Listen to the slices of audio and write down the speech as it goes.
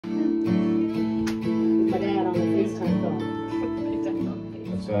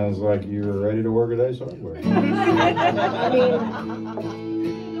Sounds like you were ready to work a day somewhere.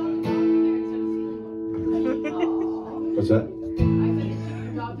 What's that?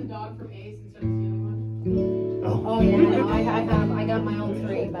 Adopt a dog from Ace instead of stealing one. Oh yeah, no, I got my own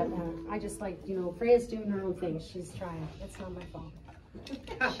 3, but I just like, you know, Freya's doing her own thing. She's trying. It's not my fault. She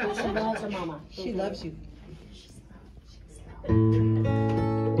loves her mama. She loves you.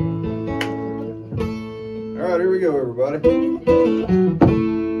 All right, here we go, everybody.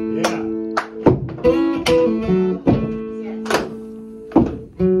 Yeah.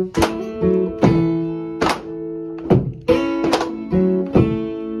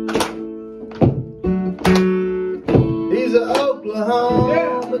 He's an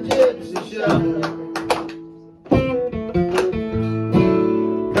Oklahoma gypsy shuffler,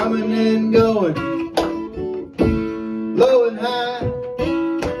 coming and going, low and high,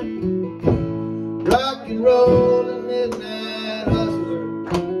 rock and roll and midnight hustler,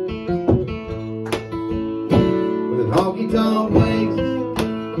 with honky tonk wings,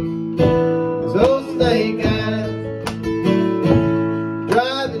 his old snake eyes,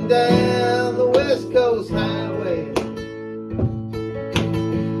 driving down the West Coast highway.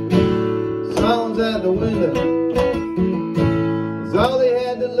 Songs out the window is all they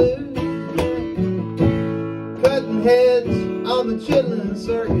had to lose. Cutting heads on the chitlin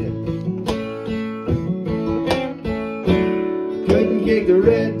circuit. Couldn't kick the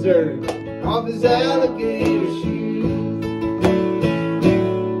red dirt off his alligator shoes. He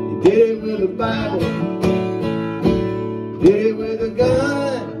did it with a Bible, did it with a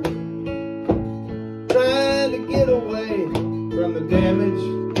gun, trying to get away from the damage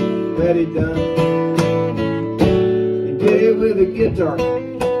that he done. He did it with a guitar,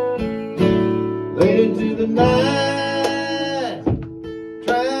 late into the night,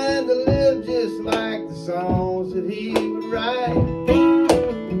 trying to live just like the songs that he would write.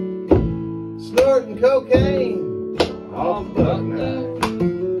 Snorting cocaine off the buck knife.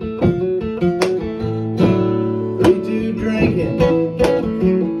 3-2 drinking,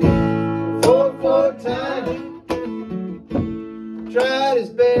 4-4 time. Tried his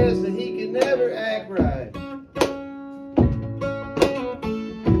best that he could never act right.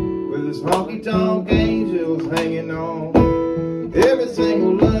 With his honky tonk angels hanging on every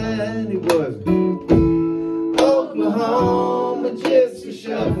single line. He was Oklahoma gypsy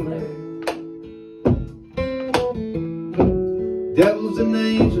shuffling, devils and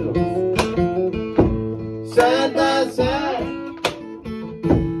angels side by side,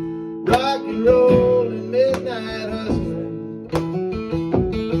 rock and roll and midnight hustling,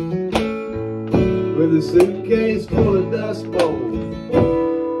 with a suitcase full of dust bowls,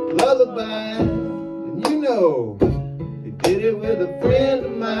 lullabies, and you know, he did it with a friend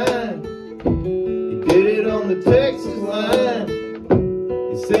of mine. He did it on the Texas line.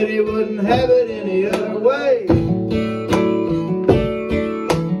 He said he wouldn't have it any other way.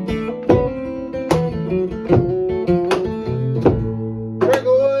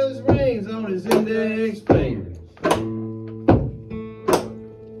 Turquoise rings on his index fingers,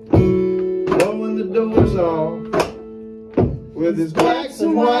 blowing the doors off with his blacks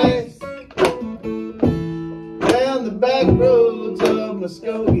and whites, down the back roads of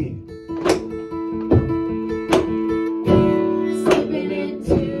Muskogee, Slipping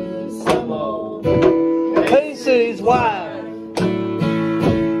into some old Casey's wife.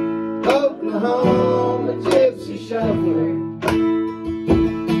 Oklahoma gypsy shuffler,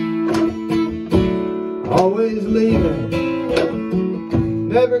 always leaving,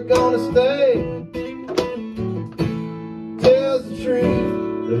 never gonna stay. Tells the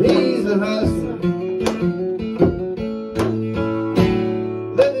truth that he's a hustler,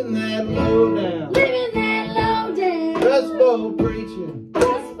 living that low down, Dust Bowl preaching,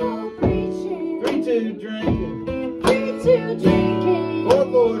 3-2 drinking,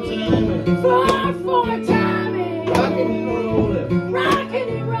 4-4 timing, rockin' and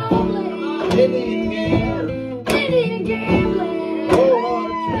rollin', Indian gambling, whole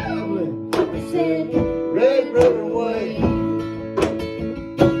heart traveling, Red River Way.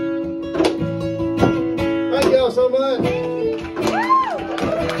 Thank y'all so much.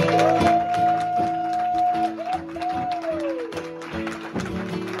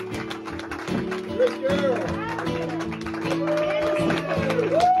 Good girl.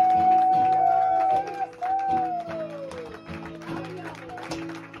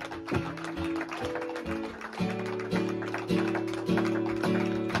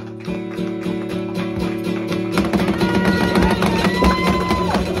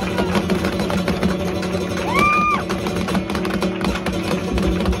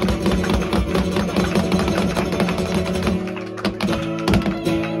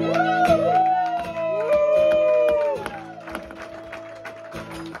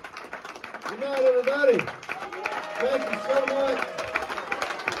 right, everybody. Thank you so much.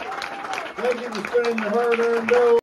 Thank you for spending your hard-earned dough.